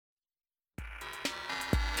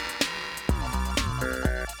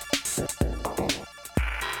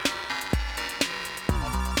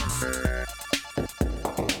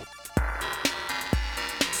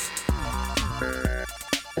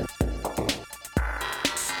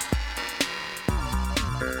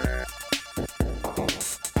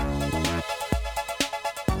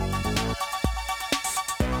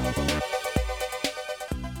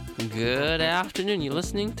Good afternoon. You're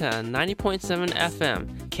listening to 90.7 FM,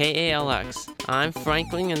 KALX. I'm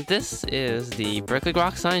Franklin, and this is the Berkeley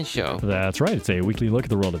Grok Science Show. That's right. It's a weekly look at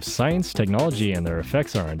the world of science, technology, and their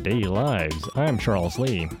effects on our daily lives. I'm Charles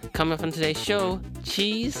Lee. Coming up on today's show,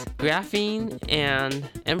 cheese, graphene, and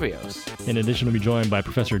embryos. In addition, we'll be joined by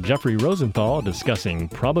Professor Jeffrey Rosenthal discussing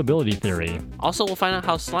probability theory. Also, we'll find out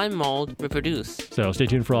how slime mold reproduce. So stay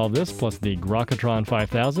tuned for all of this, plus the Grokatron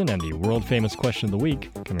 5000 and the world-famous question of the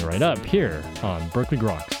week, coming right up here on Berkeley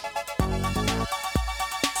Groks.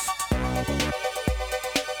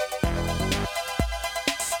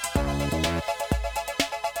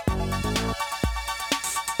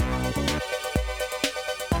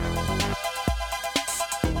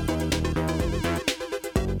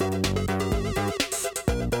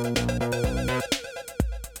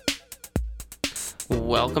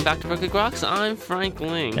 Welcome back to Berkeley Groks. I'm Frank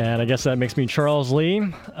Ling. And I guess that makes me Charles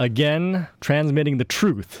Lee, again, transmitting the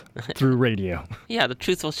truth through radio. Yeah, the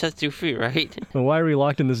truth will set you free, right? Well, why are we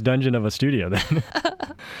locked in this dungeon of a studio then?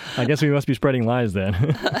 I guess we must be spreading lies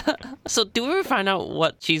then. So, do we ever find out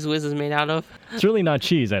what Cheese Whiz is made out of? It's really not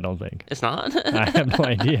cheese, I don't think. It's not? I have no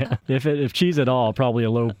idea. If cheese at all, probably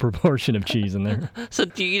a low proportion of cheese in there. So,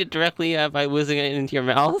 do you eat it directly by whizzing it into your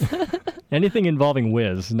mouth? Anything involving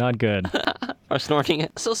whiz, not good. Or snorting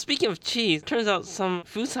it. So speaking of cheese, turns out some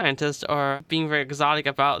food scientists are being very exotic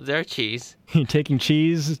about their cheese. Taking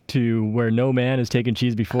cheese to where no man has taken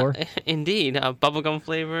cheese before? Indeed. Bubblegum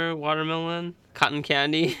flavor, watermelon, cotton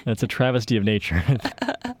candy. That's a travesty of nature.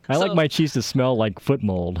 I like my cheese to smell like foot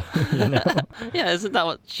mold. You know? Yeah, isn't that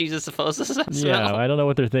what cheese is supposed to smell? Yeah, I don't know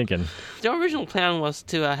what they're thinking. The original plan was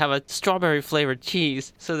to have a strawberry-flavored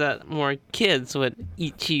cheese so that more kids would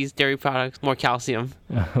eat cheese, dairy products, more calcium.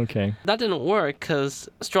 Okay. That didn't work because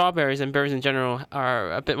strawberries and berries in general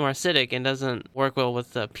are a bit more acidic and doesn't work well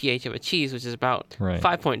with the pH of a cheese, which is about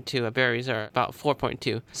 5.2. Berries are about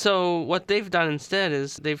 4.2. So what they've done instead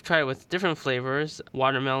is they've tried it with different flavors,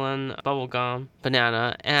 watermelon, bubblegum,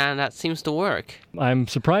 banana, and that seems to work. I'm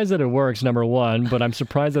surprised that it works, number one, but I'm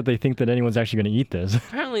surprised that they think that anyone's actually going to eat this.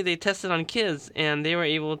 Apparently they tested on kids, and they were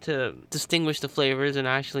able to distinguish the flavors and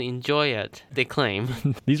actually enjoy it, they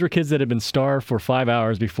claim. These were kids that had been starved for 5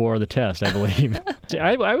 hours before the test, I believe. See,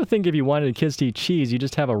 I would think if you wanted kids to eat cheese, you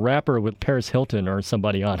just have a wrapper with Paris Hilton or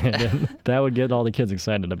somebody on it, and that would get all the kids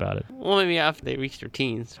excited about it. Well, maybe after they reach their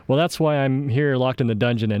teens. Well, that's why I'm here locked in the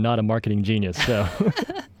dungeon and not a marketing genius, so...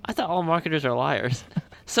 I thought all marketers are liars.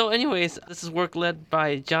 So anyways, this is work led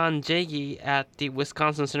by John Jaggi at the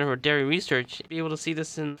Wisconsin Center for Dairy Research. Be able to see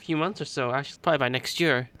this in a few months or so, actually probably by next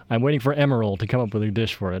year. I'm waiting for Emerald to come up with a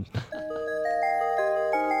dish for it.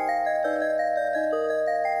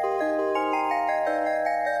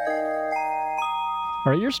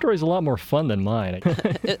 All right, your story's a lot more fun than mine.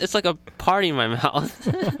 It's like a party in my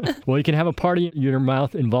mouth. Well, you can have a party in your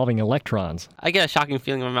mouth involving electrons. I get a shocking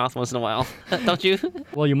feeling in my mouth once in a while. Don't you?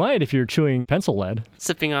 Well, you might if you're chewing pencil lead.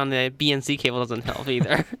 Sipping on the BNC cable doesn't help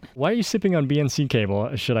either. Why are you sipping on BNC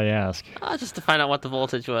cable, should I ask? Just to find out what the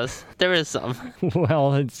voltage was. There is some.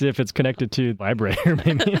 Well, it's if it's connected to a vibrator,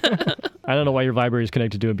 maybe. I don't know why your vibrator is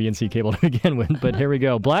connected to a BNC cable to begin with, but here we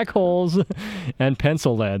go. Black holes and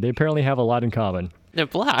pencil lead. They apparently have a lot in common. They're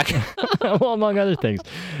black. Well, among other things.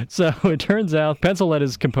 So it turns out pencil lead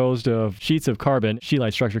is composed of sheets of carbon,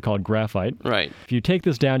 sheet-like structure called graphite. Right. If you take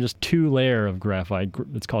this down just two layer of graphite,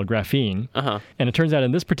 it's called graphene. Uh-huh. And it turns out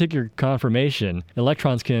in this particular conformation,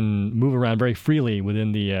 electrons can move around very freely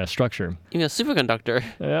within the structure. Even a superconductor.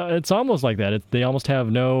 It's almost like that. They almost have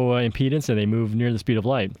no impedance and they move near the speed of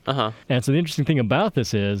light. Uh-huh. And so the interesting thing about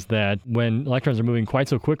this is that when electrons are moving quite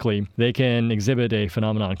so quickly, they can exhibit a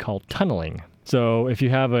phenomenon called tunneling. So if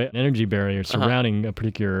you have an energy barrier surrounding a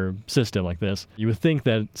particular system like this, you would think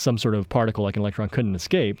that some sort of particle like an electron couldn't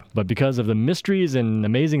escape. But because of the mysteries and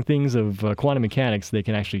amazing things of quantum mechanics, they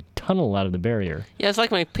can actually tunnel out of the barrier. Yeah, it's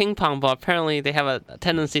like my ping pong ball. Apparently they have a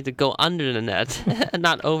tendency to go under the net,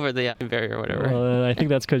 not over the barrier or whatever. Well, I think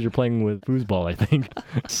that's because you're playing with foosball, I think.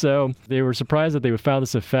 So they were surprised that they would found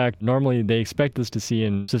this effect. Normally they expect this to see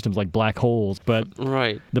in systems like black holes, but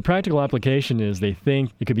right. The practical application is they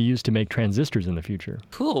think it could be used to make transistors in the future.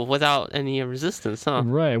 Cool, without any resistance, huh?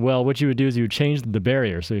 Right. Well, what you would do is you would change the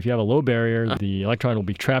barrier. So if you have a low barrier, the electron will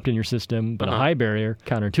be trapped in your system, but a high barrier,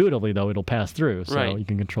 counterintuitively though, it'll pass through. So you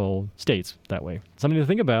can control states that way. Something to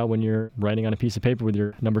think about when you're writing on a piece of paper with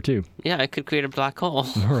your number 2. Yeah, it could create a black hole.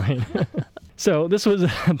 Right. So this was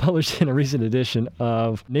published in a recent edition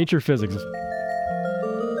of Nature Physics.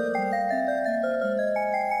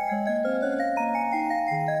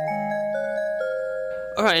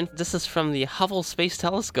 All right, this is from the Hubble Space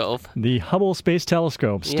Telescope. The Hubble Space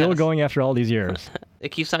Telescope, still going after all these years. It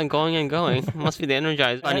keeps on going and going. Must be the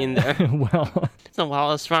Energized bunny in there. Well, so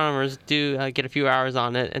while astronomers do get a few hours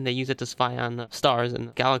on it, and they use it to spy on stars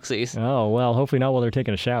and galaxies. Oh, well, hopefully not while they're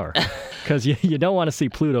taking a shower. Because you don't want to see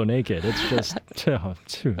Pluto naked. It's just,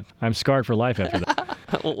 I'm scarred for life after that.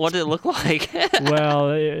 What did it look like?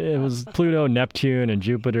 Well, it was Pluto, Neptune, and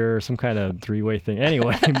Jupiter, some kind of three-way thing.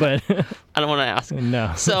 Anyway, but... I don't want to ask.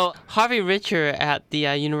 No. So Harvey Richer at the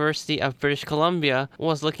University of British Columbia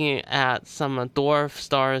was looking at some dwarf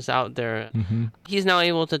stars out there. Mm-hmm. He's now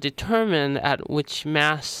able to determine at which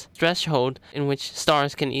mass threshold in which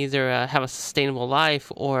stars can either have a sustainable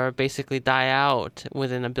life or basically die out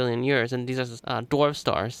within 1 billion years. And these are dwarf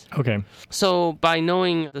stars. Okay. So by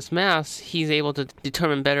knowing this mass, he's able to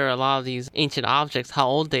determine better a lot of these ancient objects, how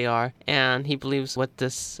old they are. And he believes with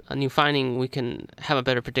this new finding, we can have a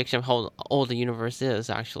better prediction of how old the universe is,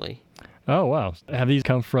 actually. Oh, wow. Have these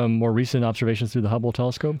come from more recent observations through the Hubble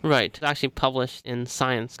telescope? Right. Actually published in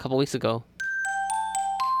Science a couple weeks ago.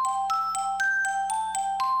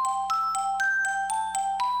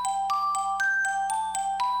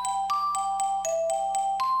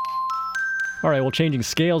 All right, well, changing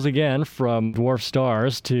scales again from dwarf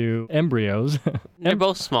stars to embryos. They're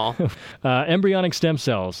both small. Embryonic stem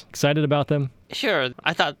cells. Excited about them? Sure.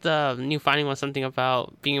 I thought the new finding was something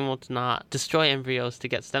about being able to not destroy embryos to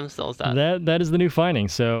get stem cells out. That is the new finding.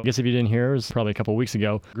 So I guess if you didn't hear, it was probably a couple of weeks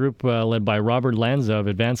ago. A group led by Robert Lanza of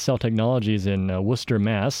Advanced Cell Technologies in Worcester,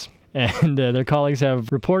 Mass. And their colleagues have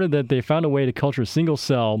reported that they found a way to culture a single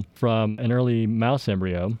cell from an early mouse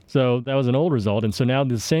embryo. So that was an old result. And so now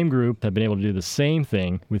the same group have been able to do the same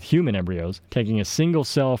thing with human embryos, taking a single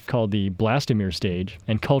cell called the blastomere stage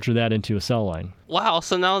and culture that into a cell line. Wow,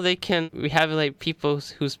 so now they can rehabilitate people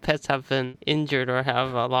whose pets have been injured or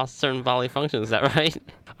have lost certain bodily functions, is that right?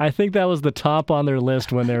 I think that was the top on their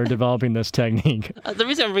list when they were developing this technique. The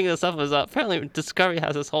reason I'm bringing this up is apparently Discovery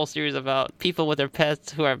has this whole series about people with their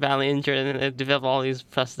pets who are badly injured, and they develop all these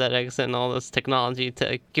prosthetics and all this technology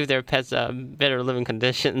to give their pets better living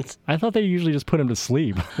conditions. I thought they usually just put them to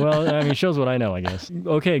sleep. Well, I mean, shows what I know, I guess.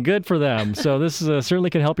 Okay, good for them. So this certainly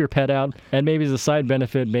can help your pet out, and maybe as a side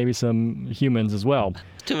benefit, maybe some humans as well.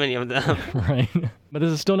 Too many of them. Right. But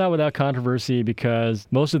this is still not without controversy because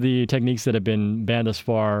most of the techniques that have been banned thus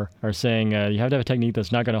far are saying you have to have a technique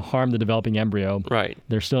that's not going to harm the developing embryo. Right.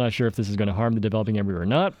 They're still not sure if this is going to harm the developing embryo or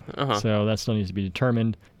not. So that still needs to be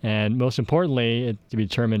determined. And most importantly, it to be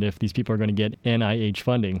determined if these people are going to get NIH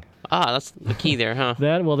funding. Ah, that's the key there, huh?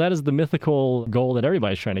 That is the mythical goal that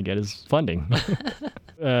everybody's trying to get is funding.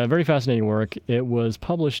 Very fascinating work. It was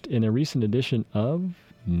published in a recent edition of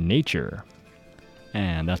Nature.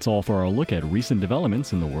 And that's all for our look at recent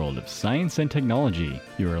developments in the world of science and technology.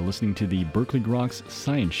 You are listening to the Berkeley Groks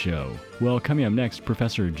Science Show. Well, coming up next,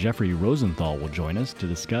 Professor Jeffrey Rosenthal will join us to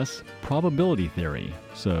discuss probability theory.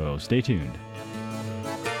 So stay tuned.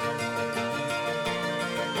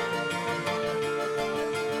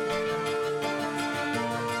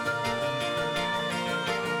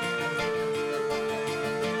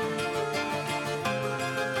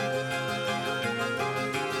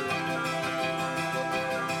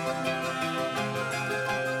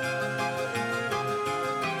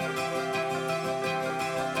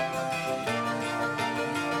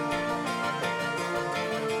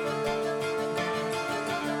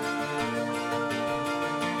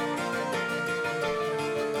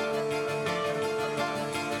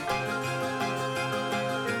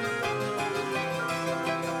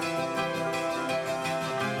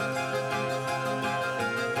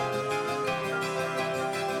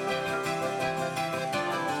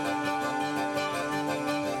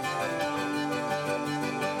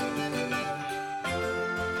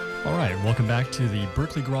 All right, welcome back to the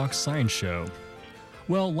Berkeley Groks Science Show.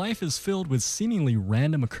 Well, life is filled with seemingly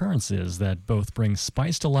random occurrences that both bring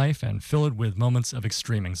spice to life and fill it with moments of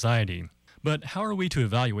extreme anxiety. But how are we to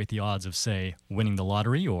evaluate the odds of, say, winning the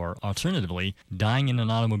lottery or, alternatively, dying in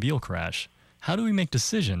an automobile crash? How do we make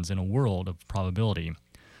decisions in a world of probability?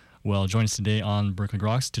 Well, join us today on Berkeley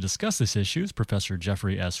Groks to discuss this issue is Professor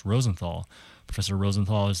Jeffrey S. Rosenthal. Professor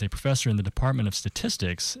Rosenthal is a professor in the Department of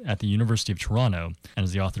Statistics at the University of Toronto and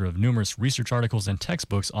is the author of numerous research articles and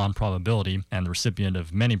textbooks on probability and the recipient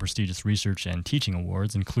of many prestigious research and teaching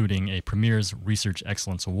awards, including a Premier's Research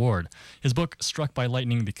Excellence Award. His book, Struck by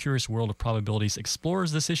Lightning, The Curious World of Probabilities,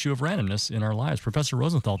 explores this issue of randomness in our lives. Professor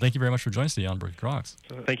Rosenthal, thank you very much for joining us today on Berkeley Groks.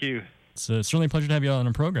 Thank you. It's certainly a pleasure to have you on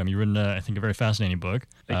the program. You've written, I think, a very fascinating book.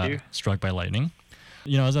 Thank you. Struck by Lightning.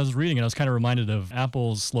 You know, as I was reading it, I was kind of reminded of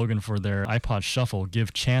Apple's slogan for their iPod Shuffle,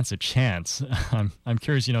 give chance a chance. I'm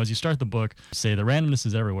curious, you know, as you start the book, say the randomness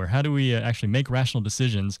is everywhere. How do we actually make rational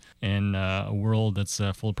decisions in a world that's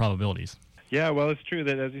full of probabilities? Yeah, well, it's true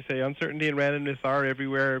that, as you say, uncertainty and randomness are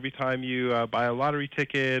everywhere. Every time you buy a lottery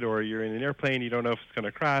ticket or you're in an airplane, you don't know if it's going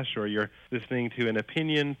to crash, or you're listening to an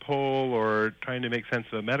opinion poll or trying to make sense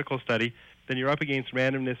of a medical study, then you're up against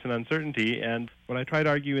randomness and uncertainty. And what I try to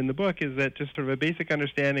argue in the book is that just sort of a basic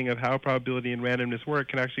understanding of how probability and randomness work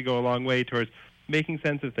can actually go a long way towards making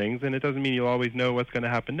sense of things. And it doesn't mean you'll always know what's going to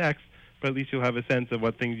happen next, but at least you'll have a sense of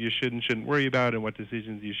what things you should and shouldn't worry about and what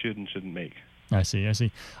decisions you should and shouldn't make. I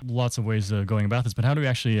see. Lots of ways of going about this, but how do we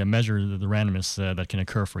actually measure the randomness that can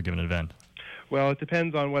occur for a given event? Well, it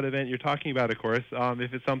depends on what event you're talking about, of course.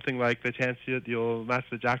 If it's something like the chance that you'll match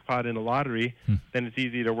the jackpot in a lottery, then it's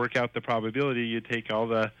easy to work out the probability. You take all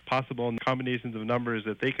the possible combinations of numbers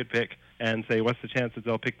that they could pick and say, what's the chance that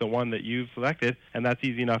they'll pick the one that you've selected? And that's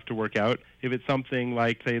easy enough to work out. If it's something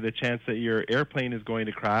like, say, the chance that your airplane is going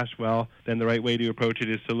to crash, well, then the right way to approach it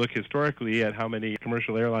is to look historically at how many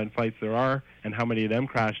commercial airline flights there are and how many of them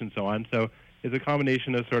crash and so on. So it's a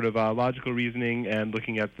combination of sort of logical reasoning and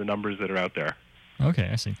looking at the numbers that are out there. Okay,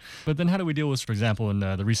 I see. But then how do we deal with, for example, in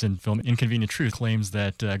the recent film Inconvenient Truth claims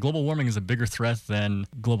that global warming is a bigger threat than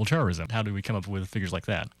global terrorism? How do we come up with figures like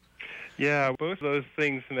that? Yeah, both of those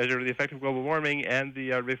things to measure the effect of global warming and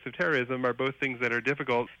the risks of terrorism are both things that are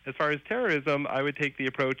difficult. As far as terrorism, I would take the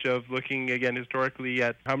approach of looking, again, historically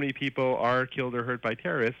at how many people are killed or hurt by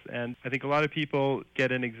terrorists. And I think a lot of people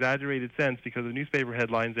get an exaggerated sense because of newspaper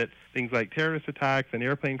headlines that things like terrorist attacks and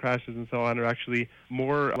airplane crashes and so on are actually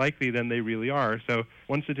more likely than they really are. So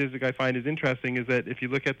one statistic I find is interesting is that if you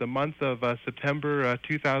look at the month of September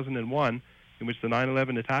 2001, in which the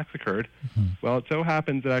 9/11 attacks occurred, well, it so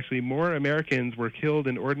happens that actually more Americans were killed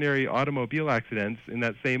in ordinary automobile accidents in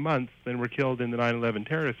that same month than were killed in the 9/11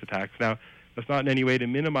 terrorist attacks. Now, that's not in any way to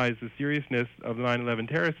minimize the seriousness of the 9/11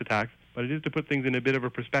 terrorist attacks, but it is to put things in a bit of a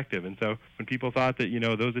perspective. And so when people thought that,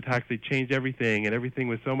 those attacks, they changed everything and everything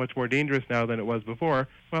was so much more dangerous now than it was before,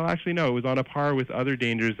 well, actually, no, it was on a par with other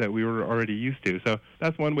dangers that we were already used to. So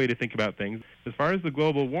that's one way to think about things. As far as the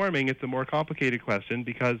global warming, it's a more complicated question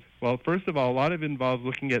because, well, first of all, a lot of it involves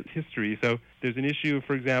looking at history. So there's an issue,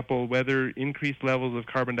 for example, whether increased levels of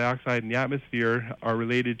carbon dioxide in the atmosphere are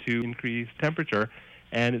related to increased temperature.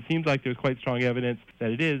 And it seems like there's quite strong evidence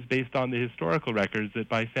that it is based on the historical records, that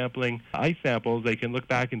by sampling ice samples, they can look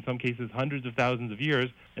back in some cases hundreds of thousands of years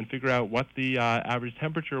and figure out what the average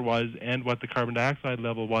temperature was and what the carbon dioxide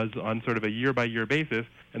level was on sort of a year-by-year basis.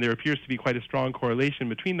 And there appears to be quite a strong correlation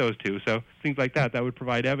between those two. So things like that would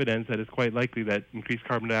provide evidence that it's quite likely that increased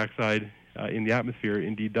carbon dioxide in the atmosphere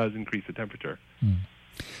indeed does increase the temperature.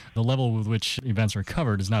 The level with which events are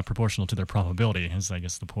covered is not proportional to their probability, is, I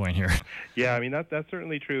guess, the point here. Yeah, I mean, that's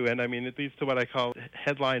certainly true. And, I mean, it leads to what I call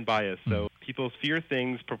headline bias. So people fear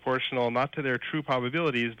things proportional not to their true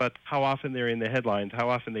probabilities, but how often they're in the headlines, how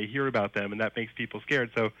often they hear about them, and that makes people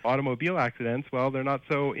scared. So automobile accidents, well, they're not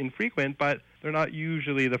so infrequent, but they're not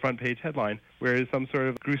usually the front page headline, whereas some sort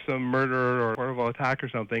of gruesome murder or horrible attack or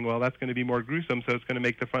something, well, that's going to be more gruesome, so it's going to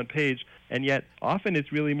make the front page. And yet, often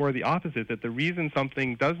it's really more the opposite, that the reason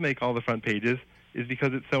something does make all the front pages is because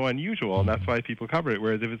it's so unusual, and that's why people cover it.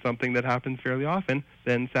 Whereas if it's something that happens fairly often,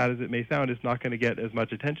 then sad as it may sound, it's not going to get as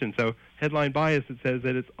much attention. So headline bias, it says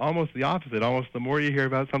that it's almost the opposite. Almost the more you hear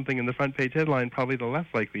about something in the front page headline, probably the less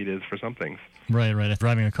likely it is for some things. Right. If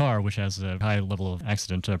driving a car, which has a high level of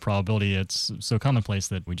accident probability, it's so commonplace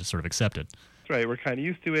that we just sort of accept it. Right, we're kind of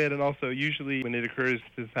used to it, and also usually when it occurs,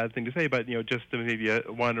 it's a sad thing to say, but just maybe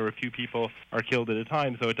one or a few people are killed at a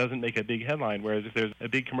time, so it doesn't make a big headline. Whereas if there's a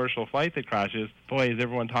big commercial flight that crashes, boy, is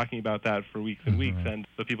everyone talking about that for weeks and weeks, and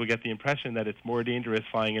so people get the impression that it's more dangerous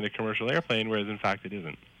flying in a commercial airplane, whereas in fact it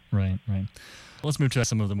isn't. Right. Let's move to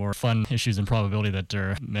some of the more fun issues in probability that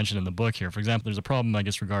are mentioned in the book here. For example, there's a problem, I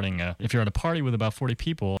guess, regarding if you're at a party with about 40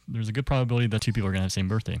 people, there's a good probability that two people are going to have the same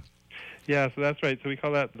birthday. Yeah, so that's right. So we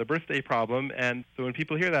call that the birthday problem. And so when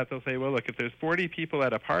people hear that, they'll say, well, look, if there's 40 people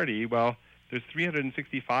at a party, well, there's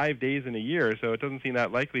 365 days in a year, so it doesn't seem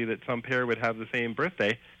that likely that some pair would have the same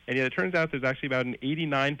birthday. And yet it turns out there's actually about an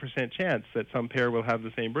 89% chance that some pair will have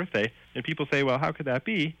the same birthday. And people say, well, how could that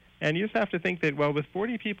be? And you just have to think that, well, with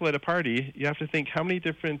 40 people at a party, you have to think how many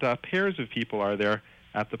different pairs of people are there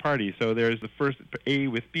at the party. So there's the first A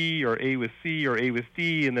with B, or A with C, or A with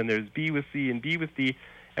D, and then there's B with C and B with D.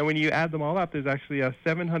 And when you add them all up, there's actually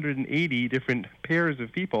 780 different pairs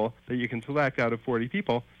of people that you can select out of 40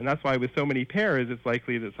 people. And that's why with so many pairs, it's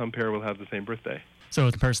likely that some pair will have the same birthday. So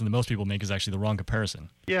the comparison that most people make is actually the wrong comparison.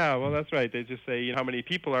 Yeah, well, that's right. They just say, how many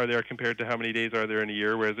people are there compared to how many days are there in a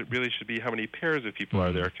year, whereas it really should be how many pairs of people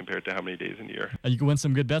are there compared to how many days in a year. You can win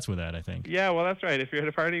some good bets with that, I think. Yeah, well, that's right. If you're at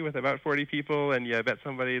a party with about 40 people and you bet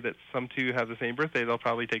somebody that some two have the same birthday, they'll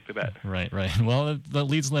probably take the bet. Right. Well, that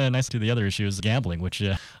leads nice to the other issue is gambling, which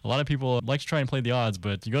a lot of people like to try and play the odds,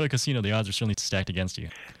 but you go to a casino, the odds are certainly stacked against you.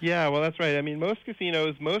 Yeah, well, that's right. I mean, most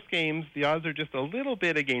casinos, most games, the odds are just a little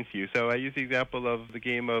bit against you. So I use the example of the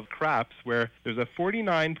game of craps, where there's a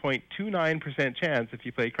 49.29% chance if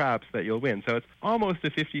you play craps that you'll win. So it's almost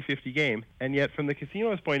a 50-50 game. And yet from the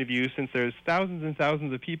casino's point of view, since there's thousands and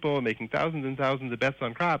thousands of people making thousands and thousands of bets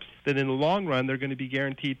on craps, then in the long run, they're going to be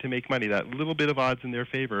guaranteed to make money. That little bit of odds in their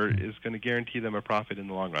favor is going to guarantee them a profit in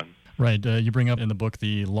the long run. Right. You bring up in the book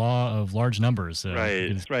the law of large numbers.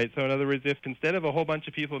 Right. So in other words, if instead of a whole bunch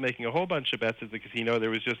of people making a whole bunch of bets at the casino,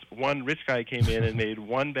 there was just one rich guy came in and made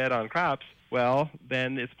one bet on craps, well,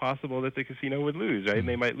 then it's possible that the casino would lose, right? And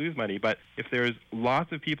they might lose money. But if there's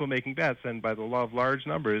lots of people making bets, then by the law of large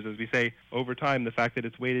numbers, as we say, over time, the fact that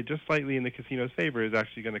it's weighted just slightly in the casino's favor is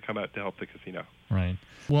actually going to come out to help the casino. Right.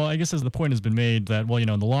 Well, I guess as the point has been made that,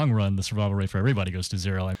 in the long run, the survival rate for everybody goes to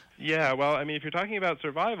zero. Yeah, well, I mean, if you're talking about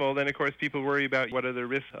survival, then, of course, people worry about what are the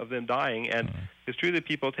risks of them dying. And it's true that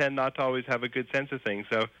people tend not to always have a good sense of things.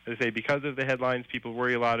 So, as I say, because of the headlines, people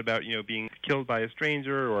worry a lot about, being killed by a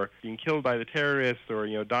stranger or being killed by the terrorists or,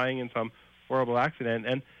 dying in some horrible accident.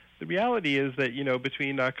 And the reality is that,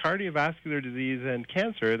 between cardiovascular disease and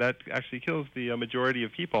cancer, that actually kills the majority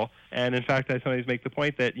of people. And in fact, I sometimes make the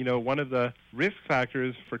point that, one of the risk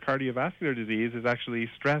factors for cardiovascular disease is actually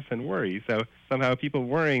stress and worry. So somehow people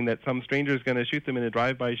worrying that some stranger is going to shoot them in a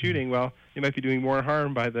drive-by shooting, well, you might be doing more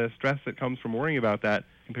harm by the stress that comes from worrying about that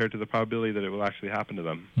compared to the probability that it will actually happen to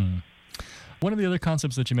them. One of the other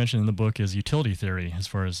concepts that you mentioned in the book is utility theory, as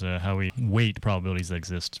far as how we weight probabilities that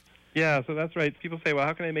exist. Yeah, so that's right. People say, well,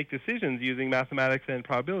 how can I make decisions using mathematics and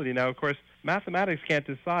probability? Now, of course, mathematics can't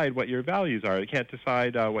decide what your values are. It can't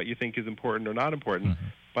decide what you think is important or not important.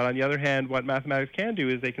 But on the other hand, what mathematics can do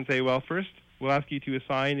is they can say, well, first, we'll ask you to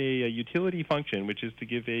assign a utility function, which is to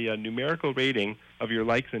give a numerical rating of your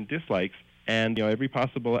likes and dislikes. And, every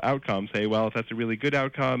possible outcome, say, well, if that's a really good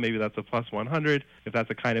outcome, maybe that's a plus 100. If that's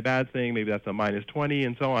a kind of bad thing, maybe that's a minus 20,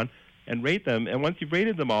 and so on. And rate them. And once you've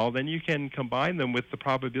rated them all, then you can combine them with the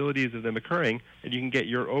probabilities of them occurring, and you can get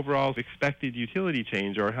your overall expected utility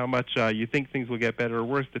change, or how much you think things will get better or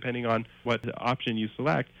worse depending on what option you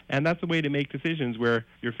select. And that's a way to make decisions where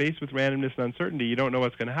you're faced with randomness and uncertainty. You don't know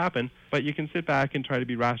what's going to happen, but you can sit back and try to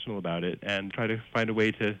be rational about it and try to find a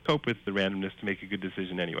way to cope with the randomness to make a good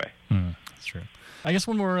decision anyway. That's true. I guess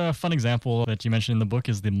one more fun example that you mentioned in the book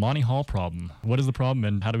is the Monty Hall problem. What is the problem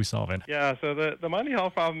and how do we solve it? Yeah, so the Monty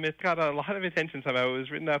Hall problem, it got a lot of attention somehow. It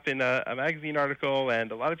was written up in a magazine article,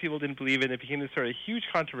 and a lot of people didn't believe it. It became this sort of huge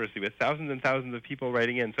controversy with thousands and thousands of people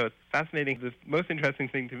writing in. So it's fascinating. The most interesting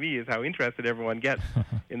thing to me is how interested everyone gets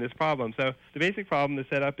in this problem. So the basic problem, the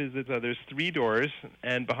setup is that there's 3 doors,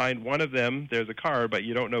 and behind one of them there's a car, but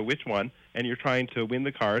you don't know which one, and you're trying to win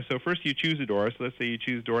the car. So first you choose a door. So let's say you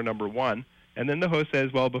choose door number 1. And then the host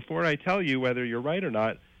says, well, before I tell you whether you're right or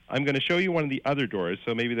not, I'm going to show you one of the other doors.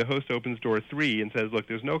 So maybe the host opens door 3 and says, look,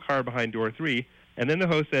 there's no car behind door 3. And then the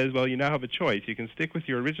host says, well, you now have a choice. You can stick with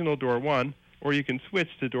your original door 1, or you can switch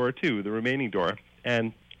to door 2, the remaining door.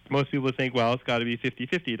 And most people think, well, it's got to be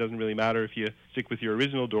 50-50. It doesn't really matter if you stick with your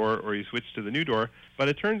original door or you switch to the new door. But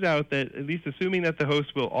it turns out that, at least assuming that the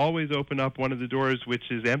host will always open up one of the doors which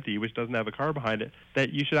is empty, which doesn't have a car behind it,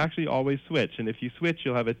 that you should actually always switch. And if you switch,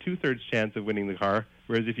 you'll have a 2/3 chance of winning the car,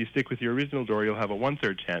 whereas if you stick with your original door, you'll have a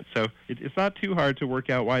 1/3 chance. So it's not too hard to work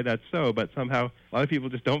out why that's so, but somehow a lot of people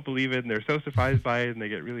just don't believe it, and they're so surprised by it, and they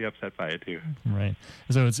get really upset by it, too. Right.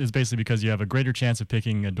 So it's basically because you have a greater chance of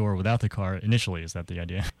picking a door without the car initially. Is that the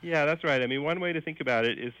idea? Yeah, that's right. I mean, one way to think about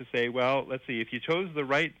it is to say, well, let's see, if you chose the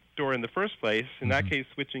right door in the first place, in that case,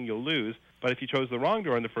 switching, you'll lose. But if you chose the wrong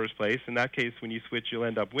door in the first place, in that case, when you switch, you'll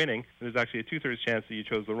end up winning. And there's actually a 2/3 chance that you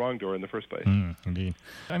chose the wrong door in the first place. Indeed.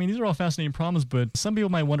 I mean, these are all fascinating problems, but some people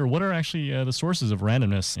might wonder, what are actually the sources of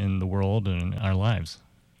randomness in the world and in our lives?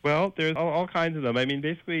 Well, there's all kinds of them. I mean,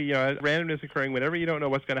 basically, randomness occurring whenever you don't know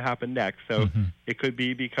what's going to happen next. So it could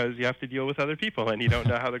be because you have to deal with other people and you don't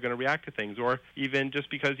know how they're going to react to things, or even just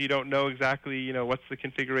because you don't know exactly, what's the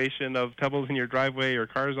configuration of pebbles in your driveway or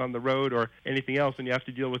cars on the road or anything else, and you have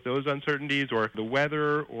to deal with those uncertainties, or the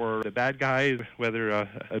weather or the bad guys, whether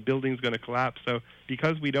a building's going to collapse. So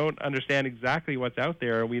because we don't understand exactly what's out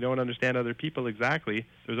there and we don't understand other people exactly,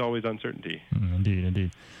 there's always uncertainty. Indeed.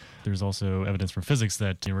 there's also evidence from physics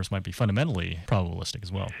that the universe might be fundamentally probabilistic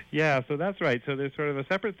as well. Yeah, so that's right. So there's sort of a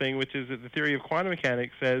separate thing, which is that the theory of quantum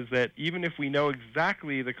mechanics says that even if we know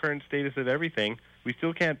exactly the current status of everything, we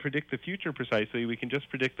still can't predict the future precisely. We can just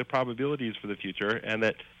predict the probabilities for the future, and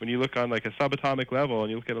that when you look on like a subatomic level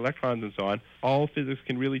and you look at electrons and so on, all physics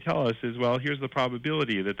can really tell us is, well, here's the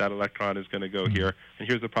probability that that electron is going to go here, and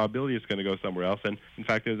here's the probability it's going to go somewhere else. And in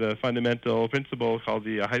fact, there's a fundamental principle called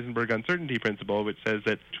the Heisenberg uncertainty principle, which says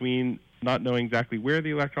that between not knowing exactly where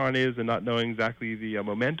the electron is and not knowing exactly the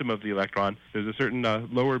momentum of the electron, there's a certain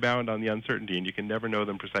lower bound on the uncertainty, and you can never know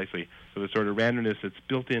them precisely. So there's sort of randomness that's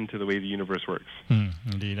built into the way the universe works.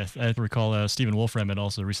 Indeed. I recall Stephen Wolfram had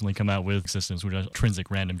also recently come out with systems which are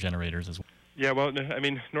intrinsic random generators as well. Yeah, well, I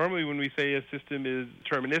mean, normally when we say a system is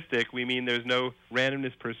deterministic, we mean there's no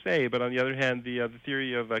randomness per se. But on the other hand, the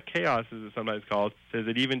theory of chaos, as it's sometimes called, says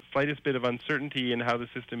that even slightest bit of uncertainty in how the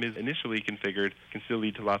system is initially configured can still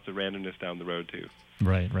lead to lots of randomness down the road, too.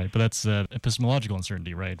 Right. But that's epistemological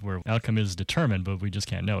uncertainty, right, where outcome is determined, but we just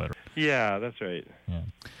can't know it. Yeah, that's right. Yeah.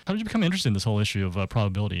 How did you become interested in this whole issue of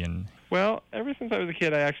probability? Well, ever since I was a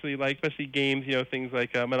kid, I actually like, especially games, things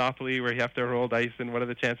like Monopoly, where you have to roll dice and what are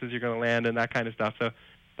the chances you're going to land and that kind of stuff. So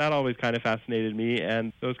that always kind of fascinated me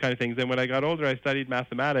and those kind of things. And when I got older, I studied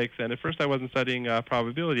mathematics. And at first I wasn't studying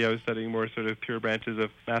probability. I was studying more sort of pure branches of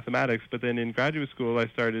mathematics. But then in graduate school, I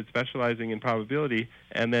started specializing in probability.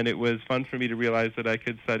 And then it was fun for me to realize that I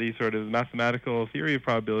could study sort of mathematical theory of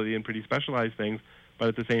probability and pretty specialized things. But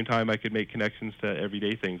at the same time, I could make connections to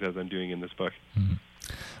everyday things as I'm doing in this book. Mm-hmm.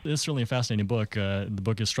 It's certainly a fascinating book. The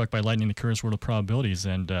book is Struck by Lightning, The Curious World of Probabilities.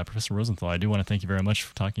 And Professor Rosenthal, I do want to thank you very much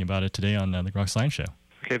for talking about it today on the Grok Science Show.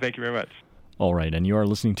 Okay, thank you very much. All right, and you are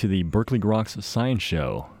listening to the Berkeley Groks Science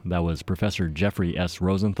Show. That was Professor Jeffrey S.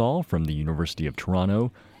 Rosenthal from the University of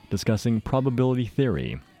Toronto discussing probability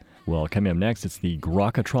theory. Well, coming up next, it's the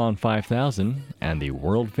Grokatron 5000 and the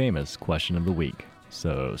world-famous question of the week.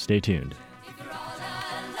 So stay tuned.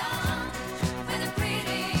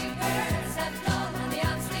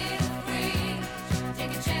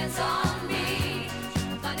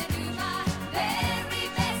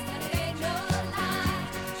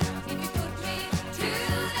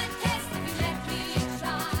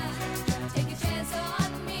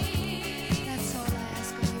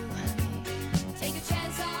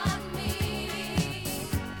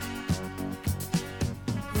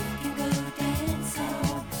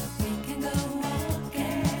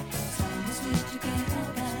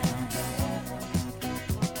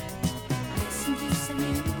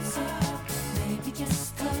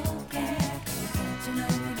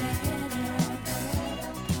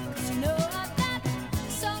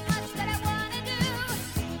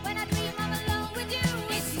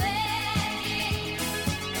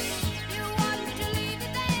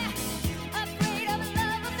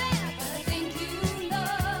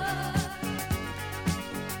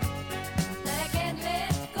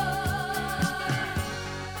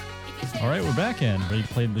 All right, we're back in. We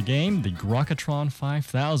played the game, the Grokatron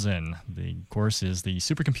 5000. The course is the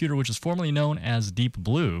supercomputer which is formerly known as Deep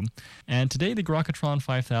Blue. And today the Grokatron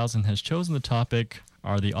 5000 has chosen the topic,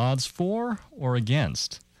 are the odds for or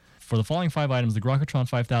against? For the following 5 items, the Grokatron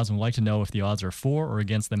 5000 would like to know if the odds are for or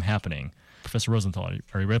against them happening. Professor Rosenthal,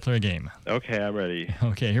 are you ready to play a game? Okay, I'm ready.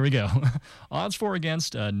 Okay, here we go. Odds for or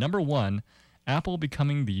against, number 1, Apple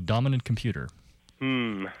becoming the dominant computer.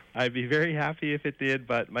 I'd be very happy if it did,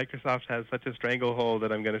 but Microsoft has such a stranglehold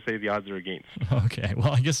that I'm going to say the odds are against. Okay,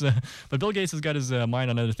 well, I guess, but Bill Gates has got his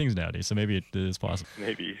mind on other things nowadays, so maybe it is possible.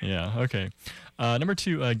 Maybe. Yeah, okay. Number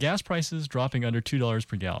 2, gas prices dropping under $2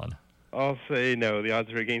 per gallon. I'll say no. The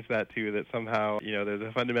odds are against that, too, that somehow, there's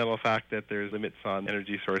a fundamental fact that there's limits on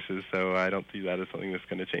energy sources, so I don't see that as something that's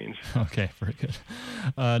going to change. Okay, very good.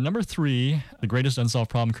 Number 3, the greatest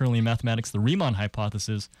unsolved problem currently in mathematics, the Riemann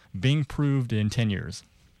hypothesis, being proved in 10 years.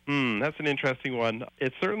 That's an interesting one.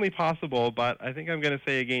 It's certainly possible, but I think I'm going to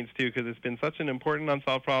say against, too, because it's been such an important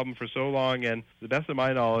unsolved problem for so long, and to the best of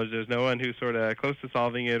my knowledge, there's no one who's sort of close to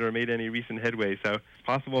solving it or made any recent headway. So it's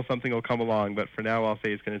possible something will come along, but for now, I'll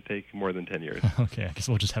say it's going to take more than 10 years. Okay, I guess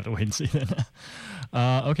we'll just have to wait and see then.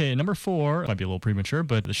 Okay, number 4, might be a little premature,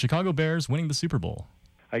 but the Chicago Bears winning the Super Bowl.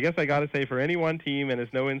 I guess I got to say for any one team, and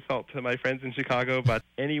it's no insult to my friends in Chicago, but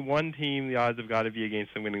any one team, the odds have got to be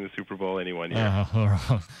against them winning the Super Bowl any one year.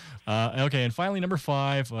 Okay, and finally, number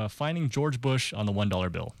 5, finding George Bush on the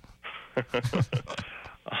 $1 bill.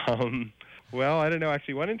 Well, I don't know.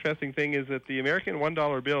 Actually, one interesting thing is that the American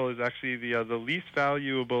 $1 bill is actually the least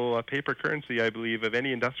valuable paper currency, I believe, of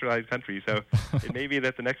any industrialized country. So it may be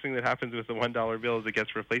that the next thing that happens with the $1 bill is it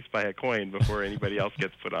gets replaced by a coin before anybody else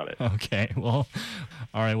gets put on it. Okay. Well,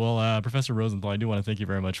 all right. Well, Professor Rosenthal, I do want to thank you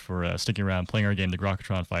very much for sticking around, playing our game, the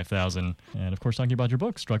Grokatron 5000, and of course talking about your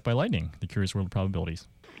book, Struck by Lightning: The Curious World of Probabilities.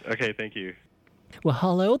 Okay. Thank you. Well,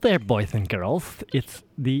 hello there, boys and girls. It's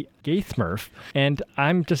the Gay Smurf, and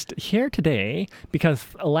I'm just here today because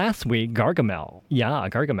last week, Gargamel,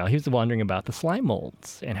 he was wondering about the slime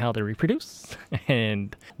molds and how they reproduce.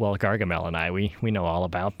 And, well, Gargamel and I, we know all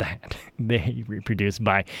about that. They reproduce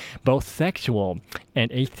by both sexual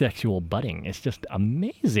and asexual budding. It's just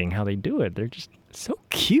amazing how they do it. They're just so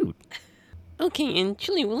cute. Okay, and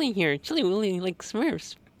Chilly Willy here. Chilly Willy likes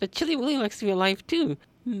Smurfs, but Chilly Willy likes to be alive too.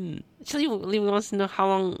 Chilly Willy wants to know how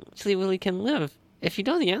long Chilly Willy can live. If you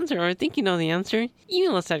know the answer, or think you know the answer,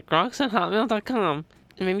 email us at groks@hotmail.com,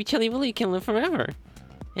 and maybe Chilly Willy can live forever.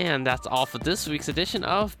 And that's all for this week's edition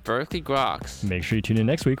of Berkeley Groks. Make sure you tune in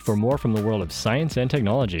next week for more from the world of science and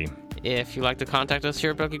technology. If you'd like to contact us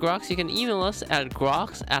here at Berkeley Groks, you can email us at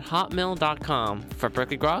groks@hotmail.com. For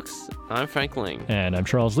Berkeley Groks, I'm Frank Ling. And I'm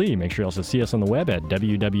Charles Lee. Make sure you also see us on the web at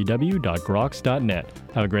www.groks.net.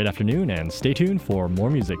 Have a great afternoon and stay tuned for more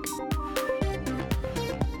music.